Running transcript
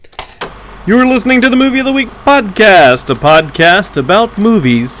You're listening to the Movie of the Week podcast, a podcast about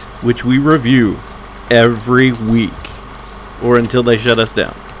movies which we review every week, or until they shut us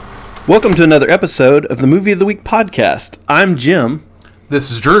down. Welcome to another episode of the Movie of the Week podcast. I'm Jim.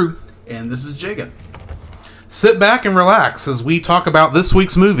 This is Drew. And this is Jacob. Sit back and relax as we talk about this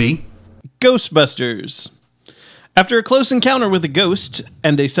week's movie, Ghostbusters. After a close encounter with a ghost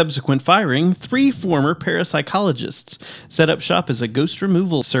and a subsequent firing, 3 former parapsychologists set up shop as a ghost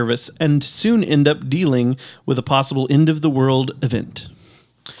removal service and soon end up dealing with a possible end-of-the-world event.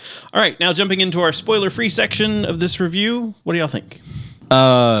 All right, now jumping into our spoiler-free section of this review, what do y'all think?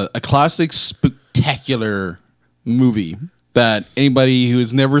 A classic, spectacular movie that anybody who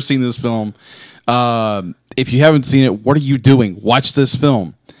has never seen this film, if you haven't seen it, what are you doing? Watch this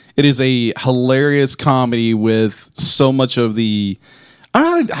film. It is a hilarious comedy with so much of the... I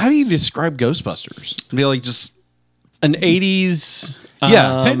don't know, how do you describe Ghostbusters? I mean, like just... An 80s...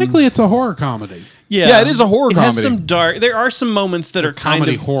 Yeah. Technically, it's a horror comedy. Yeah, it is a horror comedy. It has some dark... There are some moments that are kind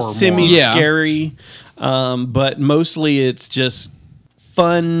comedy of horror semi-scary, but mostly it's just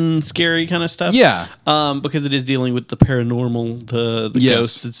fun, scary kind of stuff. Yeah. Because it is dealing with the paranormal, the Yes.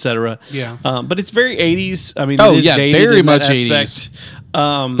 ghosts, etc. Yeah. But it's very 80s. I mean, Oh, it is yeah, dated very in that much aspect. 80s.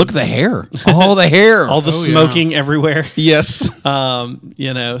 Look at the hair. Oh, the hair. All the Oh, smoking everywhere. Yes. So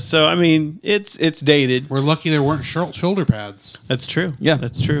I mean, it's dated. We're lucky there weren't shoulder pads. That's true. Yeah.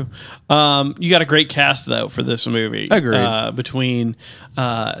 That's true. You got a great cast, though, for this movie. Agreed. Between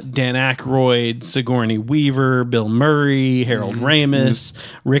Dan Aykroyd, Sigourney Weaver, Bill Murray, Harold Ramis,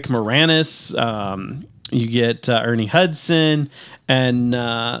 Rick Moranis. You get Ernie Hudson, and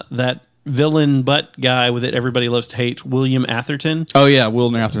that villain butt guy with it everybody loves to hate, William Atherton. Oh, yeah,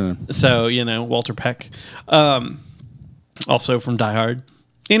 Will Atherton. So, Walter Peck. Also from Die Hard.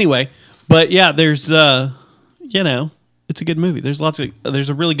 Anyway, but yeah, there's, it's a good movie. There's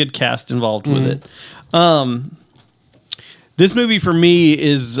a really good cast involved with it. This movie for me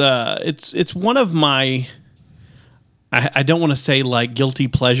is, it's one of my, I don't want to say like guilty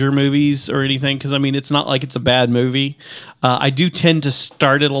pleasure movies or anything, because I mean, it's not like it's a bad movie. I do tend to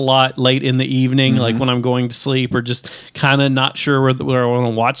start it a lot late in the evening, like when I'm going to sleep or just kind of not sure where I want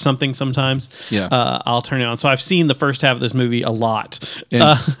to watch something sometimes. Yeah. I'll turn it on. So I've seen the first half of this movie a lot.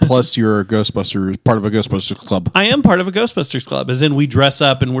 And plus, you're part of a Ghostbusters club. I am part of a Ghostbusters club, as in we dress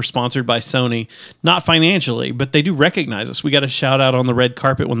up and we're sponsored by Sony. Not financially, but they do recognize us. We got a shout out on the red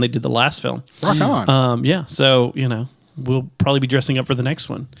carpet when they did the last film. Rock on. Yeah, so, we'll probably be dressing up for the next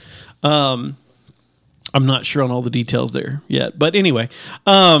one. I'm not sure on all the details there yet. But anyway,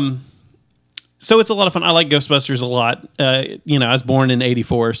 so it's a lot of fun. I like Ghostbusters a lot. I was born in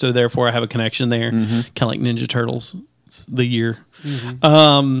 84, so therefore I have a connection there. Kind of like Ninja Turtles. It's the year.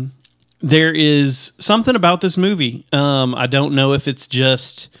 There is something about this movie. I don't know if it's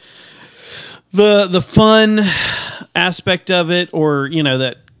just the fun aspect of it or,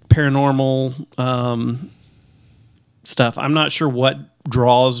 that paranormal stuff. I'm not sure what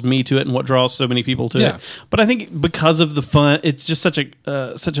draws me to it and what draws so many people to it. But I think because of the fun, it's just such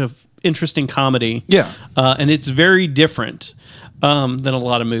a interesting comedy. Yeah. And it's very different than a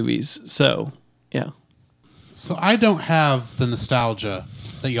lot of movies. So, yeah. So I don't have the nostalgia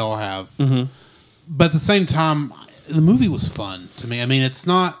that y'all have. But at the same time, the movie was fun to me. I mean, it's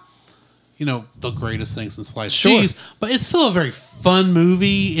not, the greatest things in sliced cheese, but it's still a very fun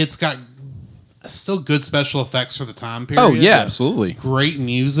movie. It's got still good special effects for the time period. Oh, yeah, absolutely. Great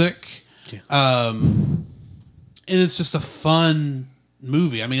music. And it's just a fun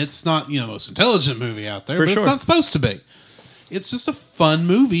movie. I mean, it's not, the most intelligent movie out there, but it's not supposed to be. It's just a fun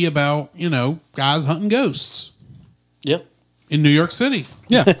movie about, guys hunting ghosts. Yep. In New York City.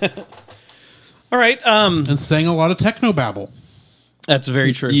 Yeah. All right. And saying a lot of technobabble. That's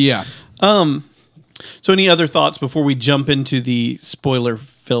very true. Yeah. So any other thoughts before we jump into the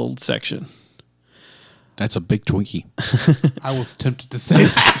spoiler-filled section? That's a big Twinkie. I was tempted to say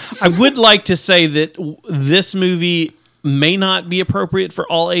that. I would like to say that this movie may not be appropriate for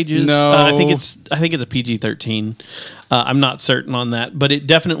all ages. No. I think it's a PG-13. I'm not certain on that, but it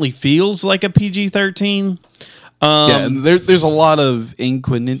definitely feels like a PG-13. And there's a lot of I'm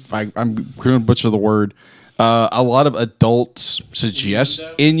going to butcher the word. A lot of adult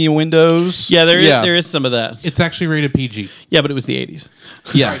innuendos. Yeah, there is some of that. It's actually rated PG. Yeah, but it was the 80s.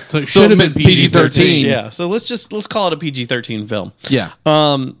 Yeah. So it should have been PG-13. Yeah, so let's call it a PG-13 film. Yeah.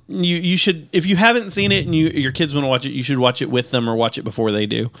 You should, if you haven't seen it and your kids want to watch it, you should watch it with them or watch it before they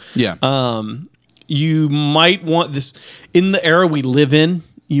do. Yeah. You might want this in the era we live in.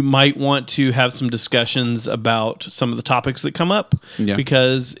 you might want to have some discussions about some of the topics that come up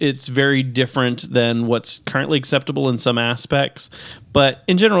because it's very different than what's currently acceptable in some aspects. But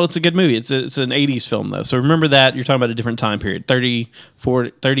in general, it's a good movie. It's an 80s film, though. So remember that. You're talking about a different time period, 30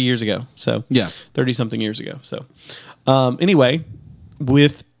 years ago. So 30-something years ago. So anyway,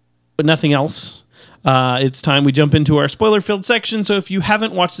 with nothing else, it's time we jump into our spoiler-filled section. So if you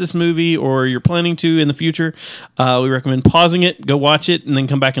haven't watched this movie or you're planning to in the future, we recommend pausing it, go watch it, and then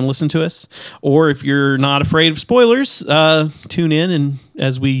come back and listen to us. Or if you're not afraid of spoilers, tune in and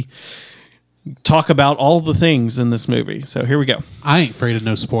as we talk about all the things in this movie. So here we go. I ain't afraid of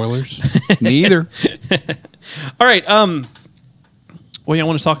no spoilers. Me either. All right. What do you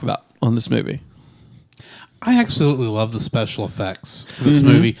want to talk about on this movie? I absolutely love the special effects for this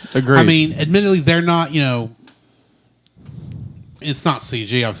movie. Agreed. I mean, admittedly, they're not, it's not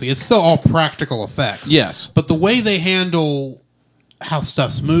CG, obviously. It's still all practical effects. Yes. But the way they handle how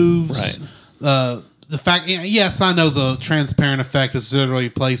stuff moves, Right. The fact, yes, I know the transparent effect is literally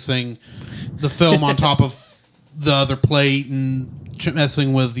placing the film on top of the other plate and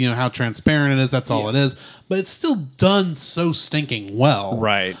messing with, how transparent it is. That's all it is. But it's still done so stinking well.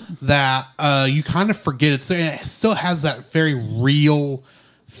 Right. That you kind of forget it still has that very real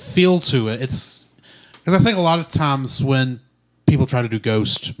feel to it. It's because I think a lot of times when people try to do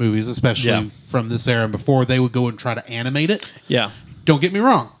ghost movies, especially from this era and before, they would go and try to animate it. Yeah. Don't get me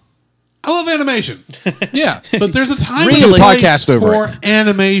wrong. I love animation. Yeah. But there's a time Really? and a place Podcast over for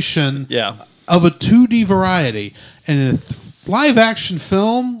animation of a 2D variety. And in a live action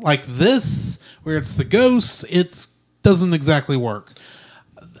film like this, where it's the ghosts, it doesn't exactly work.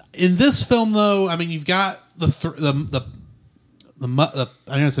 In this film, though, I mean, you've got I said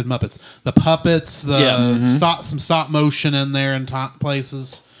Muppets, the puppets, some stop motion in there in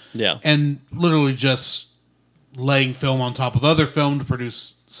places, and literally just laying film on top of other film to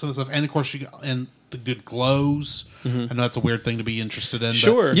produce some stuff, and of course and the good glows. I know that's a weird thing to be interested in.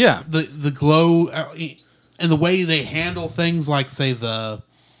 Sure, but the glow and the way they handle things, like say the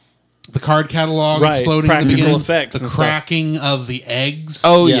card catalog exploding, practical in the beginning, effects, the cracking of the eggs.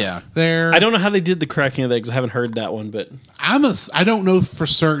 Oh yeah. There. I don't know how they did the cracking of the eggs. I haven't heard that one, but I don't know for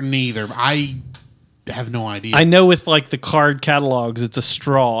certain either. I have no idea. I know with like the card catalogs, it's a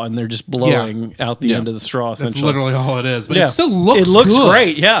straw and they're just blowing out the end of the straw. That's Essentially, literally all it is. But it still looks. It looks good.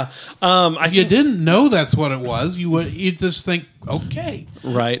 great. Yeah. If you didn't know that's what it was, you'd just think, okay,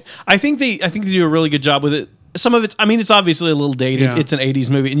 right. I think they do a really good job with it. Some of it's, I mean, it's obviously a little dated. Yeah. It's an 80s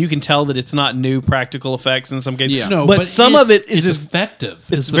movie, and you can tell that it's not new practical effects in some cases. Yeah. no, but some of it is it's just effective.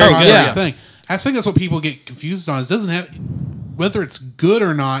 it's the very primary good. thing. I think that's what people get confused on. Is doesn't have whether it's good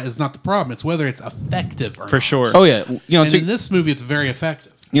or not is not the problem. It's whether it's effective or for not. sure. Oh yeah. And in this movie, it's very effective.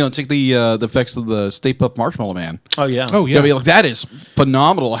 Take the effects of the Stay Puft Marshmallow Man. Oh yeah. Oh yeah. I mean, like, that is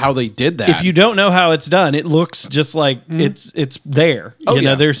phenomenal how they did that. If you don't know how it's done, it looks just like it's there. Oh, you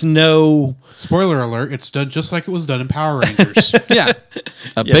know, yeah. there's no. Spoiler alert! It's done just like it was done in Power Rangers. yeah,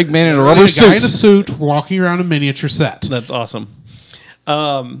 a big man in a A rubber guy in a suit. suit walking around a miniature set. That's awesome.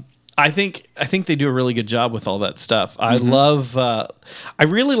 I think they do a really good job with all that stuff. I love. I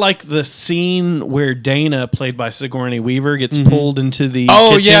really like the scene where Dana, played by Sigourney Weaver, gets pulled into the.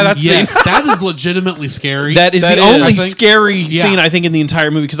 Oh, kitchen. yeah, that's- Yes, that is legitimately scary. That is That the is, only I think. scary Yeah. scene I think in the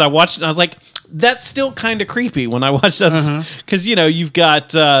entire movie, because I watched it and I was like, that's still kind of creepy when I watched that, because you've got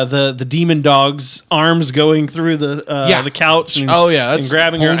the demon dog's arms going through the couch. And, Oh, yeah, and that's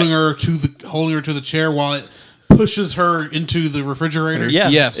grabbing holding her. her to the chair while it pushes her into the refrigerator. Yeah,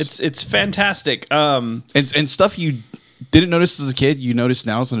 Yes. it's fantastic. and stuff you didn't notice as a kid, you notice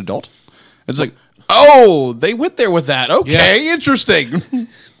now as an adult. It's like, oh, they went there with that. Okay, interesting.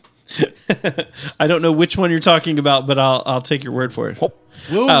 I don't know which one you're talking about, but I'll take your word for it.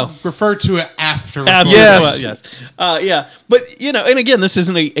 We'll refer to it after. Yes. Yes. Yeah. But, and again, this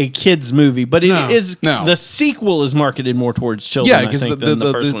isn't a kid's movie, but it No. is. No. The sequel is marketed more towards children, Yeah, I because think, the than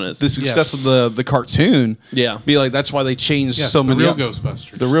the first one is. the success Yes. of the cartoon. Yeah. Be like, that's why they changed Yes, so the many. real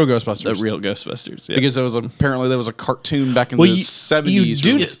Ghostbusters. The real Ghostbusters. The real Ghostbusters. Yeah. Because apparently there was a cartoon back in Well, the you 70s.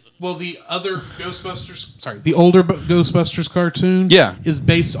 do- Well, the other Ghostbusters, the older Ghostbusters cartoon, is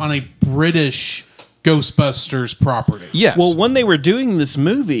based on a British Ghostbusters property. Yes. Well, when they were doing this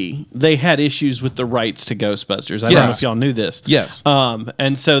movie, they had issues with the rights to Ghostbusters. I don't know Yes. if y'all knew this. Yes.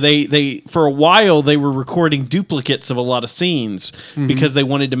 And so they for a while they were recording duplicates of a lot of scenes because they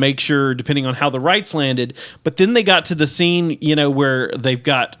wanted to make sure, depending on how the rights landed. But then they got to the scene, where they've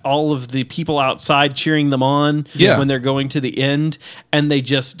got all of the people outside cheering them on when they're going to the end, and they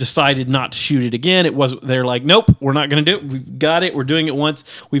just decided not to shoot it again. They're like, nope, we're not going to do it. We've got it. We're doing it once.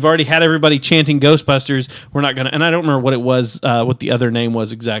 We've already had everybody chanting Ghostbusters Ghostbusters. We're not going to, and I don't remember what it was, what the other name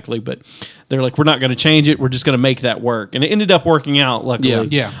was exactly, but they're like, we're not going to change it. We're just going to make that work. And it ended up working out, luckily.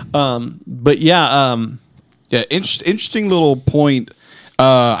 Yeah. Interesting little point.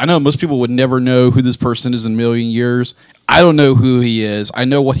 I know most people would never know who this person is in a million years. I don't know who he is. I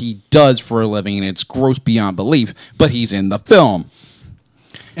know what he does for a living, and it's gross beyond belief, but he's in the film.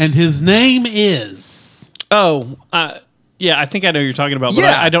 And his name is... Yeah, I think I know who you're talking about, but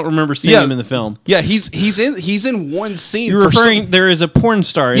Yeah. I don't remember seeing him in the film. Yeah, he's in one scene. You're referring, there is a porn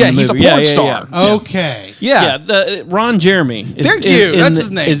star in the movie. He's a porn star. Okay. Yeah. Ron Jeremy. Thank you. That's his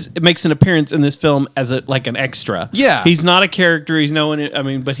name. Makes an appearance in this film as an extra. Yeah. He's not a character. He's no one. I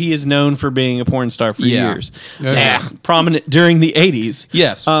mean, but he is known for being a porn star for years. Okay. Prominent during the 80s.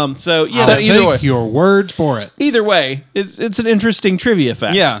 Yes. So yeah. I'll either way. take your word for it. Either way, it's an interesting trivia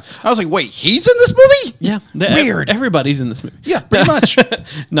fact. Yeah. I was like, wait, he's in this movie? Yeah. Weird. Everybody's in this movie. Yeah, pretty much.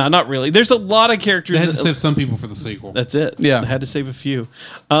 No, not really. There's a lot of characters. They had to save some people for the sequel. That's it. Yeah. I had to save a few.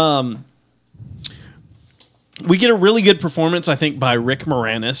 We get a really good performance, I think, by Rick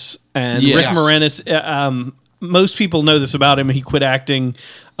Moranis. And Yes. Rick Moranis, most people know this about him. He quit acting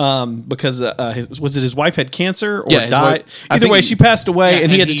because his wife had cancer or Yeah, his died? wife- I Either think way, he- she passed away, and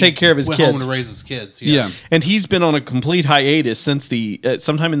he had to take care of his went kids. home to raise his kids. Yeah. And he's been on a complete hiatus since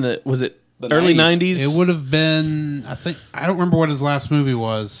sometime in the early 90s? It would have been, I don't remember what his last movie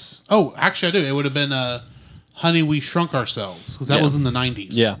was. Oh, actually I do. It would have been Honey, We Shrunk Ourselves, because that was in the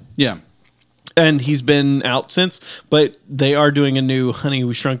 90s. Yeah. Yeah. And he's been out since, but they are doing a new Honey,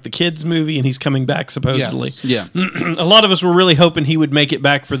 We Shrunk the Kids movie, and he's coming back supposedly. Yeah. A lot of us were really hoping he would make it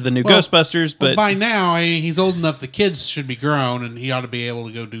back for the new Ghostbusters, but by now, he's old enough, the kids should be grown, and he ought to be able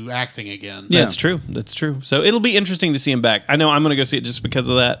to go do acting again. Yeah. That's true. That's true. So it'll be interesting to see him back. I know I'm going to go see it just because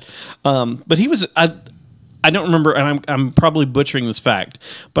of that. But he was... I don't remember, and I'm probably butchering this fact,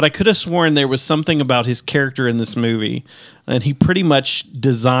 but I could have sworn there was something about his character in this movie, and he pretty much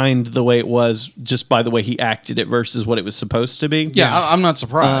designed the way it was just by the way he acted it versus what it was supposed to be. Yeah, I'm not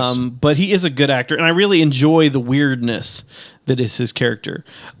surprised. But he is a good actor, and I really enjoy the weirdness that is his character.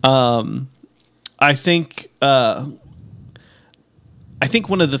 I think one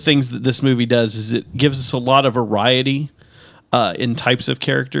of the things that this movie does is it gives us a lot of variety in types of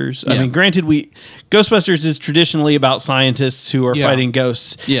characters. I Yeah. mean, granted, Ghostbusters is traditionally about scientists who are fighting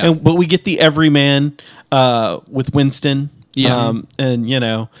ghosts. Yeah. But we get the everyman with Winston. Yeah.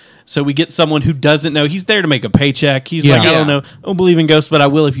 And, so we get someone who doesn't know. He's there to make a paycheck. He's Yeah. like, I Yeah. don't know. I don't believe in ghosts, but I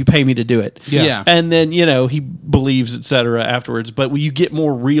will if you pay me to do it. Yeah. And then, he believes, etc. afterwards. But you get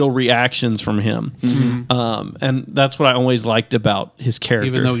more real reactions from him. Mm-hmm. And that's what I always liked about his character.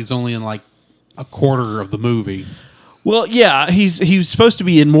 Even though he's only in like a quarter of the movie. Well, yeah, he was supposed to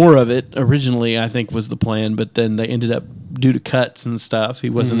be in more of it originally, I think was the plan, but then they ended up, due to cuts and stuff,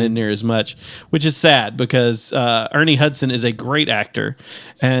 he wasn't in there as much, which is sad because Ernie Hudson is a great actor,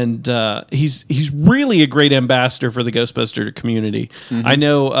 and he's really a great ambassador for the Ghostbuster community. I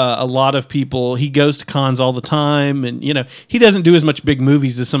know a lot of people, he goes to cons all the time, and he doesn't do as much big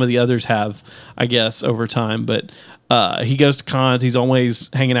movies as some of the others have, I guess, over time, but he goes to cons. He's always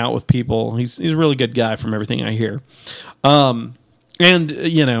hanging out with people. He's a really good guy from everything I hear.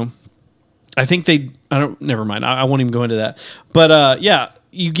 I think never mind. I won't even go into that. But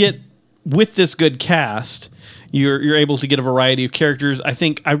you get, with this good cast, you're able to get a variety of characters. I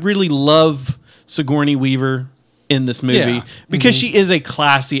think I really love Sigourney Weaver in this movie Yeah. because she is a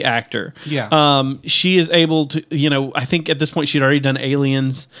classy actor. Yeah. She is able to, I think at this point she'd already done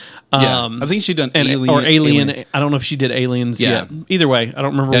Aliens. Yeah. I think she'd done Alien. I don't know if she did Aliens yet. Either way, I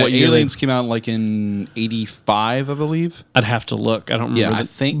don't remember what year. Aliens came out like in 85, I believe. I'd have to look. I don't remember. Yeah, I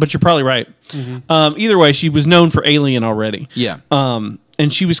think. But you're probably right. Either way, she was known for Alien already. Yeah.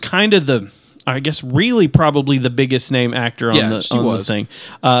 And she was kind of really probably the biggest name actor on the thing.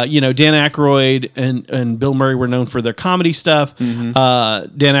 Dan Aykroyd and Bill Murray were known for their comedy stuff. Dan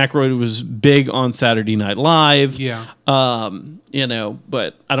Aykroyd was big on Saturday Night Live. Yeah.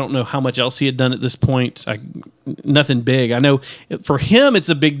 But I don't know how much else he had done at this point. Nothing big. I know for him, it's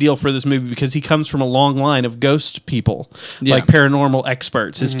a big deal for this movie because he comes from a long line of ghost people, like paranormal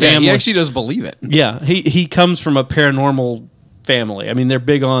experts. His family, he actually does believe it. yeah, he comes from a paranormal family. I mean, they're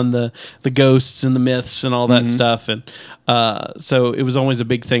big on the ghosts and the myths and all that stuff, and so it was always a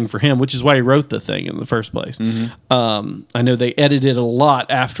big thing for him, which is why he wrote the thing in the first place. I know they edited a lot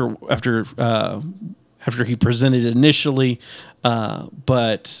after he presented it initially,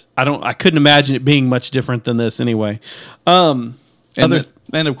 but I couldn't imagine it being much different than this anyway. And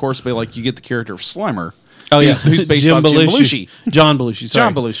of course, you get the character of Slimer. Oh yeah, who's based on Jim Belushi. John Belushi. Sorry.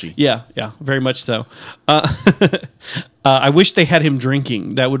 John Belushi. Yeah, very much so. I wish they had him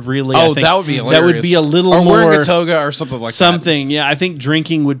drinking. That would really. Oh, I think, that would be hilarious. That would be a little or more wearing a toga or something like that. something. Yeah, I think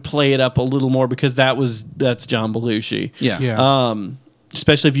drinking would play it up a little more because that's John Belushi. Yeah.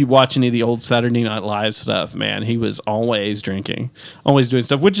 Especially if you watch any of the old Saturday Night Live stuff, man, he was always drinking, always doing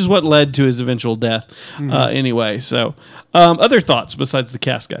stuff, which is what led to his eventual death. Anyway, so other thoughts besides the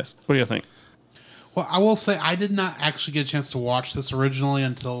cast, guys? What do you think? Well, I will say I did not actually get a chance to watch this originally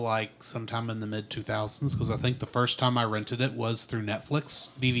until like sometime in the mid 2000s because I think the first time I rented it was through Netflix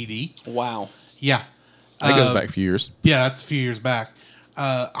DVD. Wow. Yeah. That goes back a few years. Yeah, that's a few years back.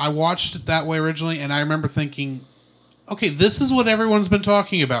 I watched it that way originally, and I remember thinking, okay, this is what everyone's been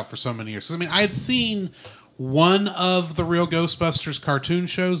talking about for so many years. 'Cause, I mean, I had seen one of the real Ghostbusters cartoon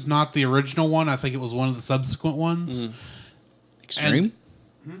shows, not the original one. I think it was one of the subsequent ones. Extreme?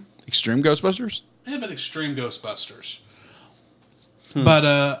 Extreme Ghostbusters? It had been Extreme Ghostbusters. But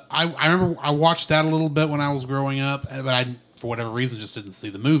I remember I watched that a little bit when I was growing up, but I, for whatever reason, just didn't see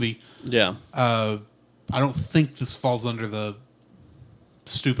the movie. Yeah. I don't think this falls under the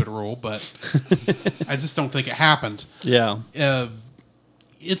stupid rule, but I just don't think it happened. Yeah.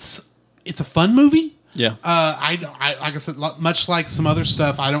 It's a fun movie. Yeah. I like I said, much like some other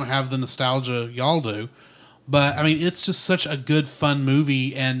stuff, I don't have the nostalgia y'all do, but I mean, it's just such a good, fun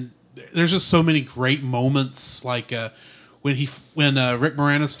movie, and there's just so many great moments, like when Rick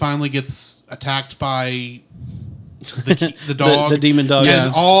Moranis finally gets attacked by the dog, the demon dog,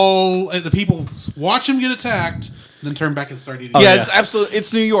 and all the people watch him get attacked, then turn back and start eating. It's absolutely.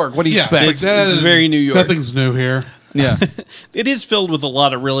 It's New York. What do you expect? It's very New York. Nothing's new here. Yeah. It is filled with a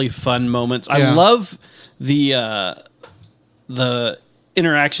lot of really fun moments. I Yeah. love the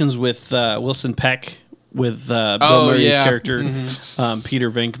interactions with Wilson Peck with Bill Murray's character,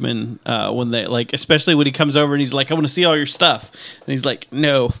 Peter Venkman, when they like, especially when he comes over and he's like, "I want to see all your stuff," and he's like,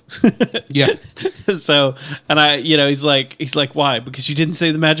 "No." Yeah. So, and he's like, "Why? Because you didn't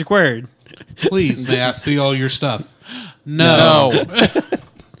say the magic word." Please, may I see all your stuff? No.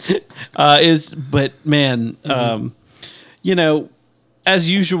 But man, as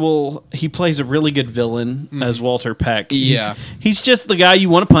usual, he plays a really good villain as Walter Peck. Yeah. He's just the guy you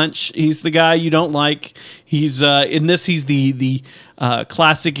want to punch. He's the guy you don't like. He's in this. He's the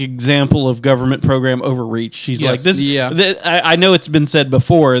classic example of government program overreach. He's Yes. like this. Yeah. I know it's been said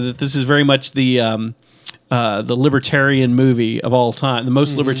before that this is very much the libertarian movie of all time, the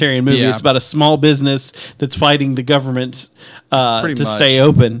most libertarian movie. Yeah. It's about a small business that's fighting the government to Pretty much. stay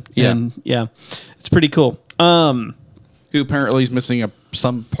open. Yeah. And yeah, it's pretty cool. Who apparently is missing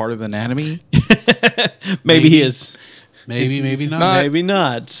some part of the anatomy. Maybe he is. Maybe not. Maybe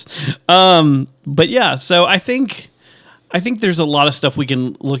not. But yeah, so I think there's a lot of stuff we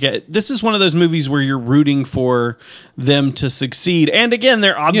can look at. This is one of those movies where you're rooting for them to succeed. And again,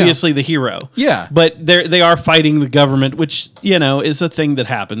 they're obviously the hero. Yeah. But they are fighting the government, which, is a thing that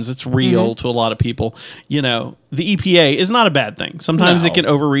happens. It's real to a lot of people. The EPA is not a bad thing. Sometimes it can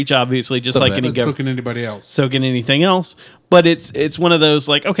overreach, obviously, just like any So government. can anybody else. So can anything else. But it's one of those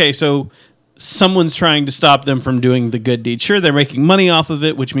like, okay, so someone's trying to stop them from doing the good deed. Sure, they're making money off of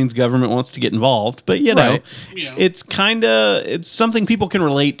it, which means government wants to get involved. But, Right. Yeah. it's something people can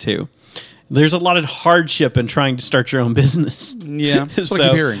relate to. There's a lot of hardship in trying to start your own business. Yeah. That's what I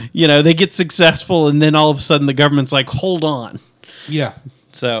keep hearing. They get successful and then all of a sudden the government's like, hold on. Yeah.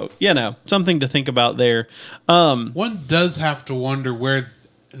 So, something to think about there. One does have to wonder where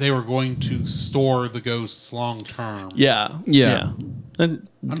they were going to store the ghosts long term. Yeah. And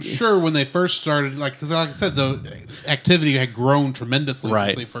I'm sure when they first started, because like I said, the activity had grown tremendously Right.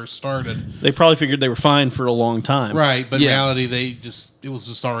 since they first started. they probably figured they were fine for a long time. Right, but in Yeah. reality, it was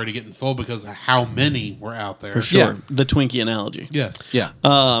just already getting full because of how many were out there. For sure. Yeah. The Twinkie analogy. Yes. Yeah.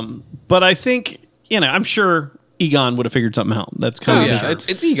 But I think, I'm sure Egon would have figured something out. That's kind of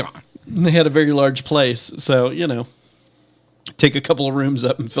It's Egon. They had a very large place, so take a couple of rooms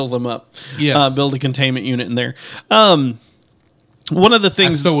up and fill them up. Yes. Build a containment unit in there. One of the I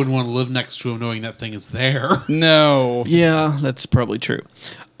things, still wouldn't want to live next to him knowing that thing is there. No. yeah, that's probably true.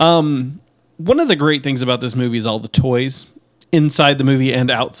 One of the great things about this movie is all the toys inside the movie and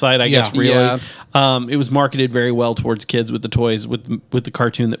outside. I guess really, Yeah. it was marketed very well towards kids with the toys, with the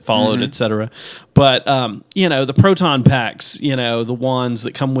cartoon that followed, etc. But the proton packs, the wands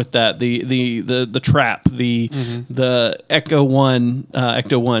that come with that, the trap, the Ecto 1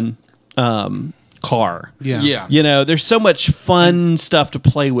 car. Yeah. You know, there's so much fun stuff to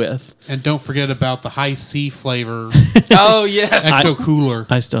play with. And don't forget about the high C flavor Oh yes. Ecto Cooler.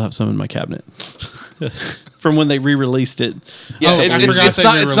 I still have some in my cabinet from when they re-released it. Yeah, Oh, I forgot it's they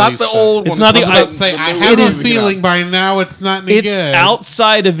not re-released the it. old It's one. not the- I was about to say, I have a is- feeling by now it's not any It's good.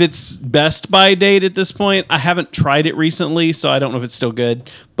 outside of its best by date at this point. I haven't tried it recently, so I don't know if it's still good.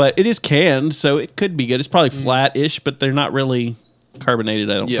 But it is canned, so it could be good. It's probably flat-ish, but they're not really carbonated,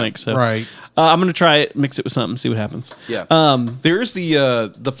 I don't think. So Right. I'm going to try it, mix it with something, see what happens. Yeah. There is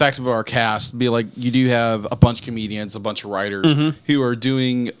the fact of our cast. Be like, you do have a bunch of comedians, a bunch of writers who are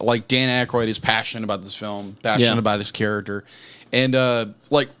doing, like, Dan Aykroyd is passionate about this film, passionate Yeah. about his character. And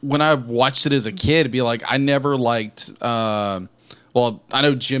like when I watched it as a kid, it'd be like, I never liked well, I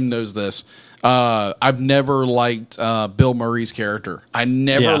know Jim knows this. I've never liked Bill Murray's character. I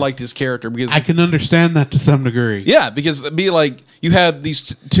never Yeah. liked his character because I can understand that to some degree. yeah, because it'd be like you have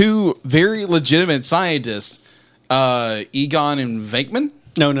these two very legitimate scientists, Egon and Venkman.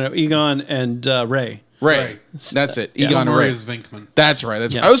 No, Egon and Ray. Ray. Right. That's it. Yeah. Egon and Murray Ray. is Vinkman. That's right.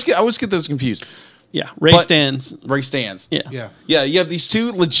 That's Yeah. I always get those confused. Yeah, Ray But- stands. Ray stands. Yeah. Yeah. Yeah, you have these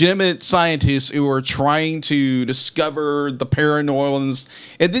two legitimate scientists who are trying to discover the paranormal,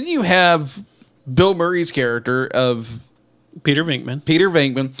 and then you have Bill Murray's character of Peter Venkman. Peter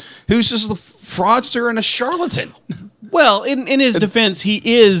Venkman, who's just a fraudster and a charlatan. Well, in his defense, he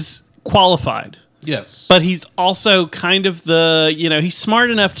is qualified. Yes. But he's also kind of the, he's smart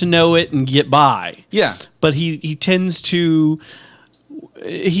enough to know it and get by. Yeah. But he tends to,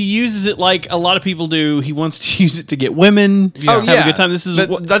 he uses it like a lot of people do. He wants to use it to get women, have a good time. This is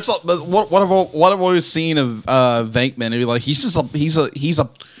that's what I've always seen of Venkman. It'd be like he's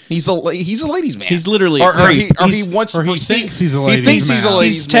a ladies' man. He's literally a or creep. he wants or to he see- thinks he's a He ladies' thinks he's a man.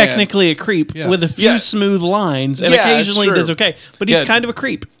 ladies' he's man. technically a creep Yes. with a few Yeah. smooth lines, and Yeah, occasionally it's does true. okay. But he's Yeah. kind of a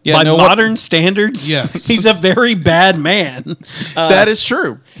creep. Yeah, By no, modern standards, Yes. he's a very bad man. That is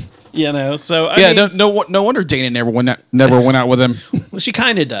true. So I Yeah, mean, no wonder Dana never went out with him. well, she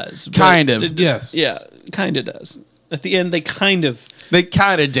kind of does. but Kind of. Yes. Yeah, kind of does. At the end, they kind of. They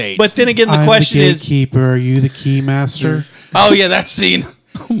kind of date. But then again, the I'm question the is, gatekeeper. Are you the key master? oh yeah, that scene.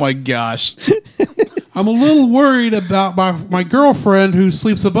 Oh my gosh. I'm a little worried about my girlfriend who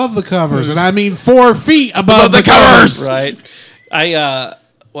sleeps above the covers, and I mean 4 feet above the covers. right?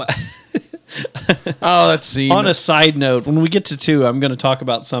 Oh, that scene. On a side note, when we get to 2, I'm going to talk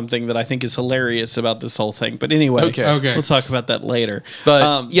about something that I think is hilarious about this whole thing. But anyway, Okay. we'll talk about that later.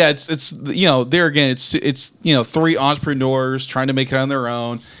 But yeah, it's there again. It's 3 entrepreneurs trying to make it on their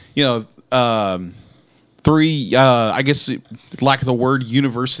own. 3 I guess lack of the word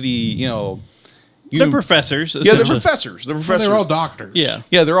university. they're professors. Yeah, they're essentially. professors. They're Well, professors. they're all doctors. Yeah,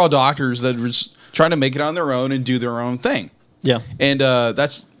 Yeah, they're all doctors that are just trying to make it on their own and do their own thing. yeah. And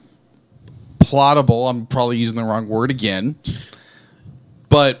that's plottable. I'm probably using the wrong word again,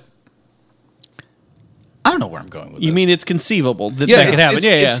 but I don't know where I'm going with You this. mean it's conceivable that yeah, that could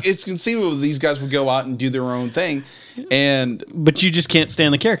happen? It's conceivable these guys would go out and do their own thing, and But you just can't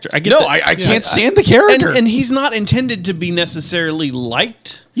stand the character. I get no, that. I can't stand the character. And he's not intended to be necessarily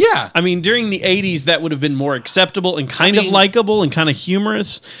liked. yeah, I mean, during the 80s, that would have been more acceptable and kind of mean- likable and kind of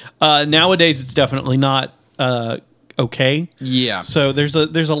humorous. Nowadays, it's definitely not okay. yeah. So there's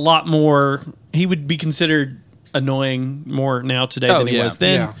a lot more. He would be considered annoying more now today Oh, than he yeah. was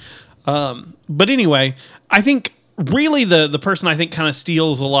then. Yeah. But anyway, I think really the person I think kind of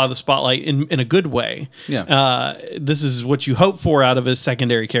steals a lot of the spotlight in a good way. Yeah. This is what you hope for out of his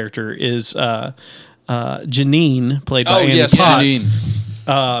secondary character is Janine, played by Oh Annie yes, Potts.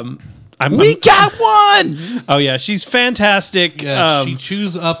 Janine. We got one. Oh yeah, she's fantastic. Yeah, she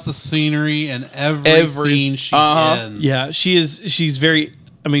chews up the scenery in every scene she's in. Yeah, she's very.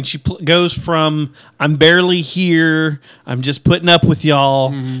 I mean, she goes from "I'm barely here, I'm just putting up with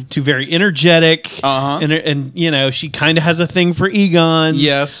y'all" to very energetic. And she kind of has a thing for Egon.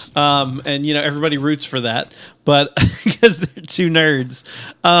 Yes. And everybody roots for that, but because they're 2 nerds.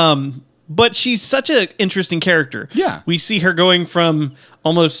 But she's such an interesting character. Yeah. We see her going from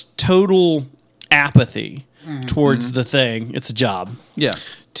almost total apathy towards the thing. It's a job. Yeah.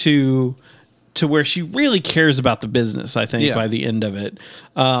 To where she really cares about the business, I think, Yeah. by the end of it.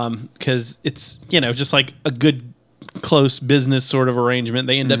 Because it's, just like a good, close business sort of arrangement.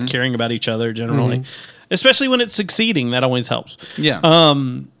 They end up caring about each other generally. Especially when it's succeeding. That always helps. Yeah.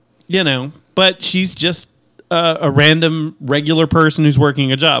 But she's just a random, regular person who's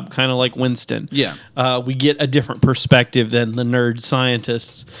working a job, kind of like Winston. Yeah. We get a different perspective than the nerd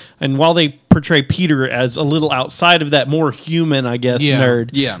scientists. And while they portray Peter as a little outside of that, more human, I guess, Yeah. nerd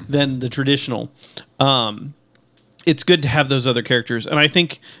Yeah. than the traditional, it's good to have those other characters. And I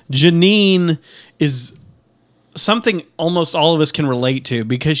think Janine is something almost all of us can relate to,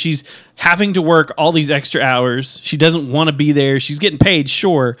 because she's having to work all these extra hours. She doesn't want to be there. She's getting paid,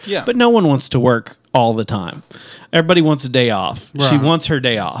 sure, but no one wants to work all the time. Everybody wants a day off. Right. She wants her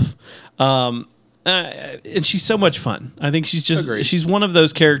day off. And she's so much fun. I think she's one of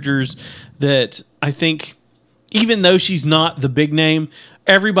those characters that I think, even though she's not the big name,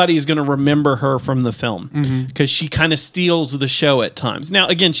 everybody is going to remember her from the film, because she kind of steals the show at times. Now,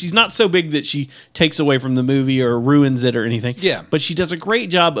 again, she's not so big that she takes away from the movie or ruins it or anything. Yeah. But she does a great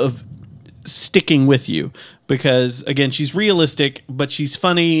job of sticking with you, because, again, she's realistic, but she's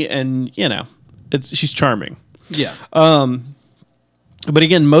funny, and, she's charming. Yeah. But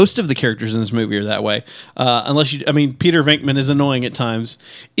again, most of the characters in this movie are that way. Peter Venkman is annoying at times.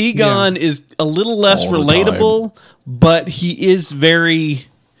 Egon is a little less relatable, but he is very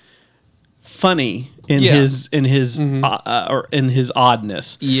funny in his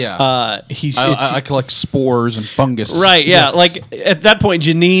oddness. Yeah. I collect spores and fungus. Right. Yeah. Yes. Like at that point,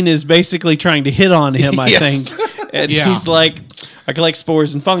 Janine is basically trying to hit on him, I think. And he's like, I collect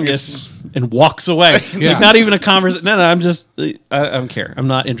spores and fungus, and walks away. Like, not even a conversation. No, I'm just, I don't care. I'm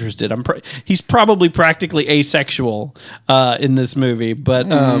not interested. He's probably practically asexual in this movie, but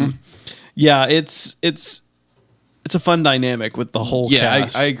it's a fun dynamic with the whole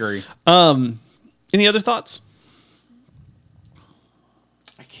cast. I agree. Any other thoughts?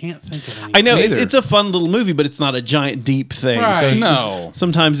 I can't think of any. I know it's a fun little movie, but it's not a giant deep thing. Right. So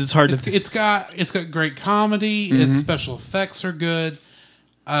sometimes it's hard to. It's got great comedy. Its special effects are good.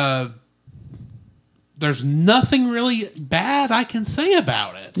 There's nothing really bad I can say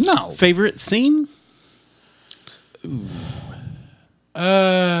about it. No. Favorite scene?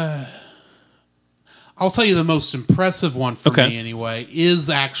 I'll tell you the most impressive one for me anyway is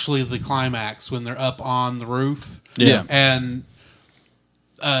actually the climax when they're up on the roof. Yeah. And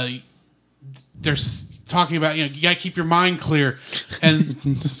they're talking about, you got to keep your mind clear. And you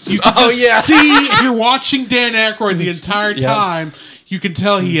can see, if you're watching Dan Aykroyd the entire time, you can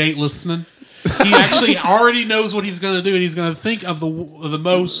tell he ain't listening. He actually already knows what he's going to do, and he's going to think of the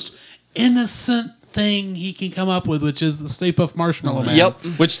most innocent thing he can come up with, which is the Stay Puft Marshmallow Man.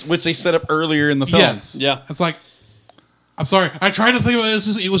 Yep, which they set up earlier in the film. Yes, yeah. It's like, I'm sorry, I tried to think about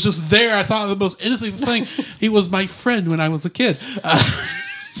it. It was just there. I thought of the most innocent thing. He was my friend when I was a kid, and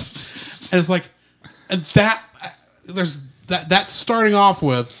it's like, and there's that's starting off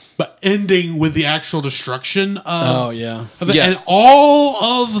with, but ending with the actual destruction of and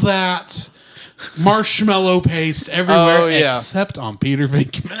all of that marshmallow paste everywhere except on Peter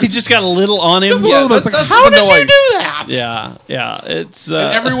Venkman. He just got a little on him. Just a little bit. It's like, how did you do that? Yeah. It's and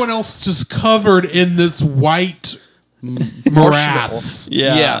everyone else just covered in this white morass.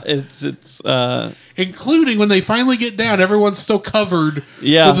 It's including when they finally get down, everyone's still covered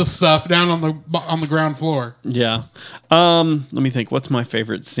with the stuff down on the ground floor. Yeah. Let me think. What's my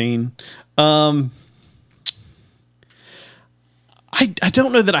favorite scene? I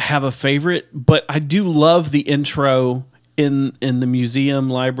don't know that I have a favorite, but I do love the intro in the museum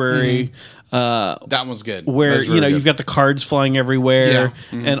library. That was good. Where you've got the cards flying everywhere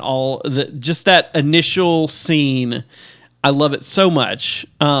and all just that initial scene. I love it so much.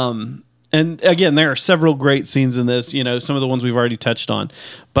 And again, there are several great scenes in this. Some of the ones we've already touched on,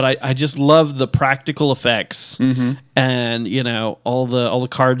 but I just love the practical effects and all the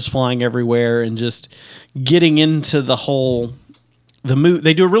cards flying everywhere and just getting into the whole.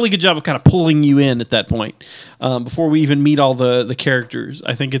 They do a really good job of kind of pulling you in at that point before we even meet all the characters.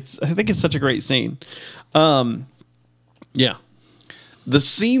 I think it's such a great scene. The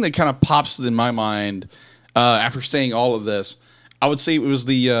scene that kind of pops in my mind after saying all of this, I would say it was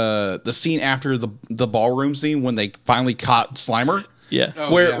the scene after the ballroom scene when they finally caught Slimer. Yeah,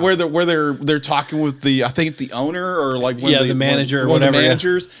 where they're talking with the owner or like the manager or whatever, the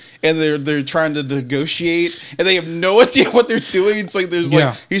managers, and they're trying to negotiate and they have no idea what they're doing. It's like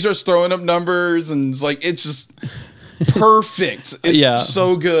he starts throwing up numbers and it's just perfect. It's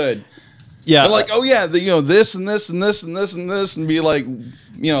so good. Yeah, they're like, this and this and this and this and this, and be like,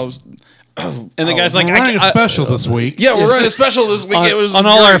 and the guy's like, we're running a special this week. Yeah, we're running a special this week. It was on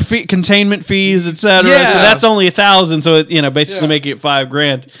all our containment fees, etc. So that's only $1,000. So it, basically making it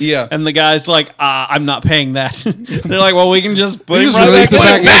 $5,000. Yeah, and the guy's like, I'm not paying that. They're like, well, we can just put it right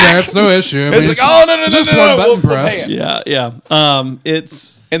back in there. It's no issue. It's like, oh no, just one button press. Yeah.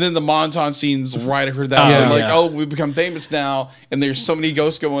 It's. And then the montage scenes right after that, we become famous now, and there's so many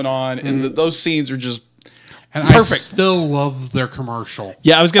ghosts going on, and those scenes are just And Perfect. I still love their commercial.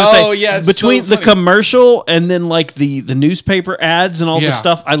 Yeah, I was gonna Oh, say yeah, it's between so the funny. commercial and then like the newspaper ads and all Yeah. the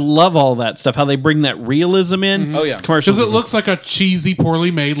stuff, I love all that stuff. How they bring that realism in. Oh, yeah. Commercials. Because it looks like a cheesy,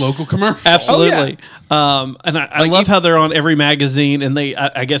 poorly made local commercial. Absolutely. And I Like love how they're on every magazine, and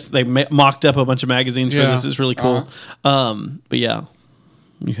I guess they mocked up a bunch of magazines for Yeah. this. It's really cool. But yeah,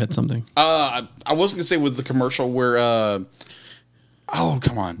 you had something. I was gonna say with the commercial where oh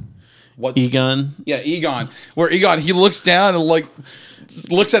come on, what's Egon, Yeah, Egon. Where Egon he looks down and like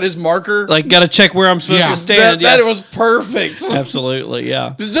looks at his marker. like, got to check where I'm supposed Yeah. to stand. that was perfect. Absolutely.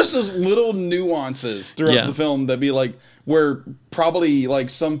 Yeah. There's just those little nuances throughout Yeah. the film that be like where probably like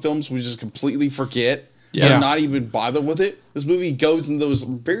some films we just completely forget. Yeah. And not even bother with it. This movie goes in those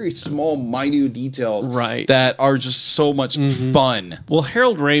very small, minute details, Right. that are just so much fun. Well,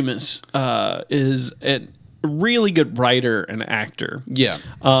 Harold Ramis is a really good writer and actor. Yeah,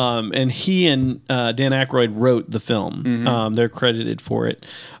 And he and Dan Aykroyd wrote the film. They're credited for it.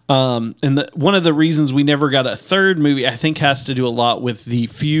 And one of the reasons we never got a third movie, I think, has to do a lot with the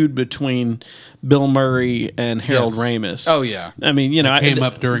feud between Bill Murray and Harold Yes. Ramis. Oh yeah. I mean, you know, Came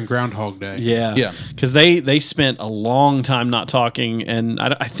up during Groundhog Day. Yeah, Yeah. because they spent a long time not talking, and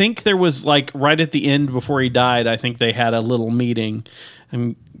I think there was like right at the end before he died, I think they had a little meeting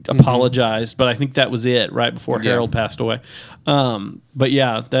and apologized, but I think that was it right before Harold passed away. But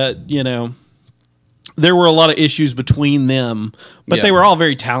yeah, that, you know, there were a lot of issues between them, but Yeah. they were all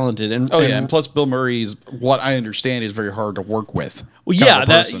very talented. And Oh yeah, and plus Bill Murray's, what I understand, is very hard to work with. well, kind yeah, of a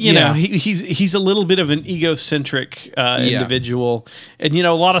that person. you know, Yeah. he's a little bit of an egocentric individual, and you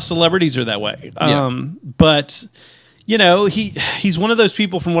know, a lot of celebrities are that way. But you know, he's one of those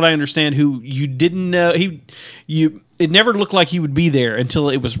people, from what I understand, who you didn't know it never looked like he would be there until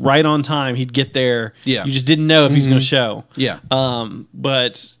it was right on time. He'd get there. Yeah. You just didn't know if he's going to show. Yeah.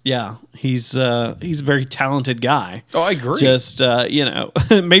 But yeah, he's a very talented guy. Oh, I agree. Just you know,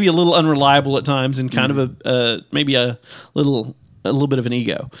 maybe a little unreliable at times, and kind of maybe a little bit of an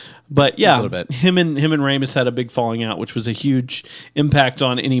ego. But yeah, little bit. him and Ramis had a big falling out, which was a huge impact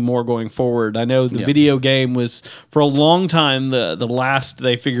on any more going forward. I know the video game was, for a long time, the last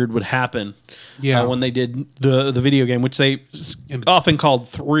they figured would happen. Yeah. When they did the video game, which they often called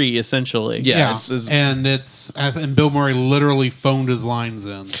 3, essentially. Yeah. And Bill Murray literally phoned his lines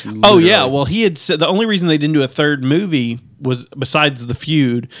in. Oh yeah, well, he had said the only reason they didn't do a third movie was, besides the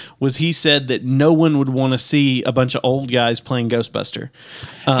feud, was he said that no one would want to see a bunch of old guys playing Ghostbuster.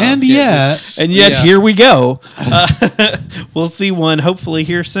 And yet, And yet, here we go. We'll see one hopefully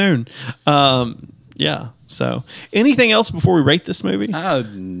here soon. Yeah. So, anything else before we rate this movie?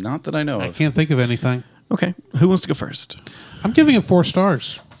 Not that I know I of. can't think of anything. Okay. Who wants to go first? I'm giving it 4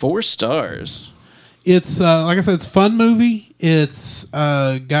 stars. 4 stars. It's like I said, it's a fun movie. It's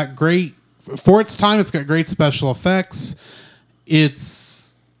got great, for its time, it's got great special effects.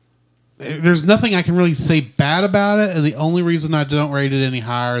 There's nothing I can really say bad about it, and the only reason I don't rate it any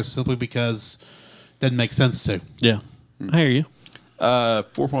higher is simply because it doesn't make sense to. Yeah. I hear you.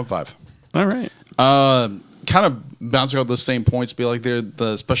 4.5. All right. Kind of bouncing off those same points, be like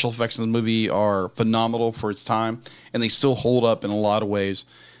the special effects in the movie are phenomenal for its time, and they still hold up in a lot of ways.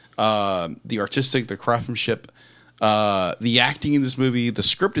 The artistic, the craftsmanship, the acting in this movie, the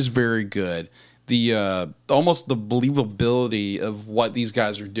script is very good. The almost the believability of what these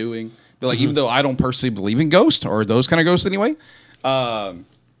guys are doing. But like, even though I don't personally believe in ghosts or those kind of ghosts anyway,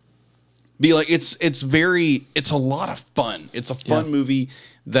 be like, it's a lot of fun. It's a fun movie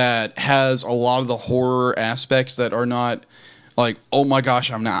that has a lot of the horror aspects that are not like, oh my gosh,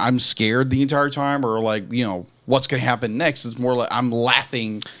 I'm scared the entire time, or like, you know, what's going to happen next. It's more like I'm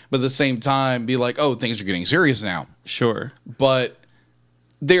laughing, but at the same time be like, oh, things are getting serious now. Sure. But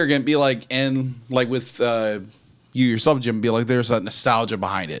they're going to be like, and like with you yourself, Jim, be like, there's that nostalgia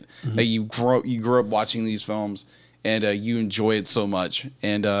behind it. That you grew up watching these films, and you enjoy it so much.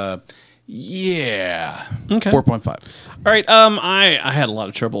 And yeah, Okay. 4.5. All right. I had a lot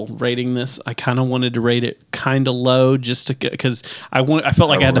of trouble rating this. I kind of wanted to rate it kind of low, just to because I felt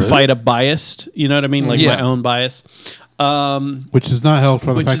like I had to fight a bias. You know what I mean? Like my own bias. Which is not helped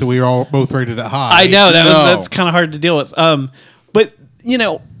by the fact that we are all both rated it high. I know that's kind of hard to deal with. But you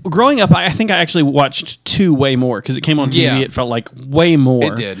know, growing up, I think I actually watched 2 way more because it came on TV. Yeah. It felt like way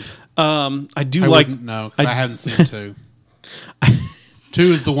more. It did. I do I like. wouldn't know because I hadn't seen 2. 2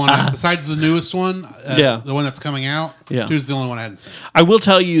 is the one, besides the newest one, the one that's coming out. Yeah. 2 is the only one I hadn't seen. I will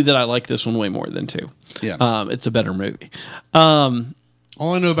tell you that I like this one way more than 2. Yeah. It's a better movie. All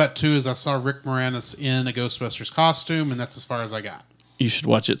I know about 2 is I saw Rick Moranis in a Ghostbusters costume, and that's as far as I got. You should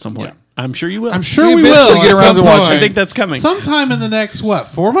watch it at some point. I'm sure you will. I'm sure We we will eventually get at around some to watching. point. I think that's coming. Sometime in the next,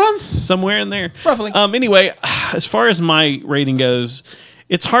 4 months? Somewhere in there. Roughly. Anyway, as far as my rating goes,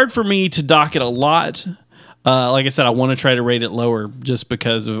 it's hard for me to dock it a lot. Like I said, I want to try to rate it lower just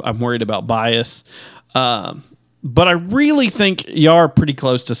because I'm worried about bias. But I really think y'all are pretty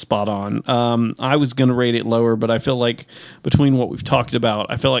close to spot on. I was going to rate it lower, but I feel like between what we've talked about,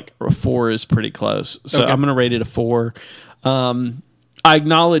 I feel like a 4 is pretty close. So Okay. I'm going to rate it a 4. I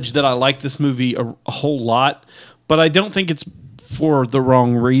acknowledge that I like this movie a whole lot, but I don't think it's for the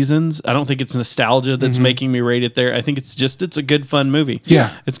wrong reasons. I don't think it's nostalgia that's making me rate it there. I think it's a good, fun movie.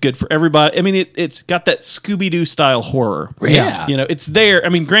 Yeah. It's good for everybody. I mean, it's got that Scooby-Doo style horror. Yeah. You know, it's there. I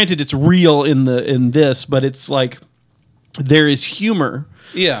mean, granted, it's real in this, but it's like there is humor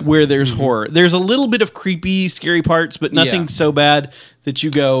where there's horror. There's a little bit of creepy, scary parts, but nothing so bad that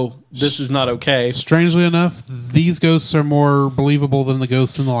you go, this is not okay. Strangely enough, these ghosts are more believable than the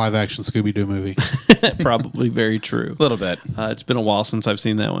ghosts in the live-action Scooby-Doo movie. Probably very true. A little bit. It's been a while since I've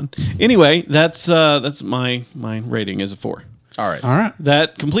seen that one. Anyway, that's my rating is a 4. All right. All right.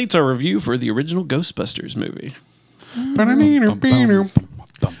 That completes our review for the original Ghostbusters movie. I'm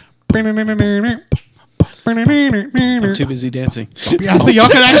too busy dancing. Yeah, so y'all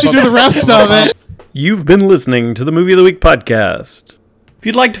can actually do the rest of it. You've been listening to the Movie of the Week podcast. If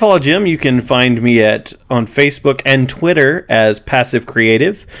you'd like to follow Jim, you can find me on Facebook and Twitter as Passive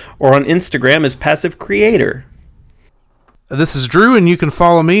Creative, or on Instagram as Passive Creator. This is Drew, and you can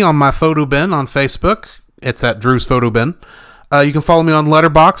follow me on my photo bin on Facebook. It's at Drew's Photo Bin. You can follow me on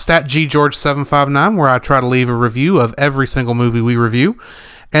Letterboxd at ggeorge759, where I try to leave a review of every single movie we review.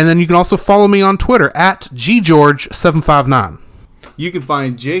 And then you can also follow me on Twitter at ggeorge759. You can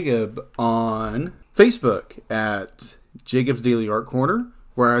find Jacob on Facebook at Jacob's Daily Art Corner,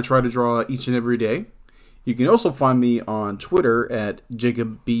 where I try to draw each and every day. You can also find me on Twitter at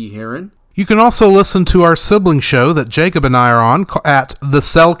Jacob B. Heron. You can also listen to our sibling show that Jacob and I are on at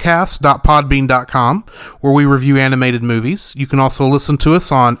thecellcast.podbean.com, where we review animated movies. You can also listen to us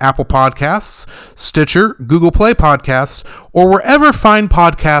on Apple Podcasts, Stitcher, Google Play Podcasts, or wherever fine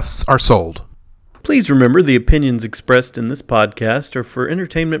podcasts are sold. Please remember the opinions expressed in this podcast are for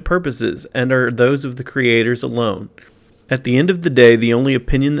entertainment purposes and are those of the creators alone. At the end of the day, the only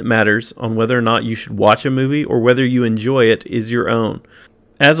opinion that matters on whether or not you should watch a movie or whether you enjoy it is your own.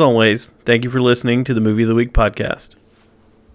 As always, thank you for listening to the Movie of the Week podcast.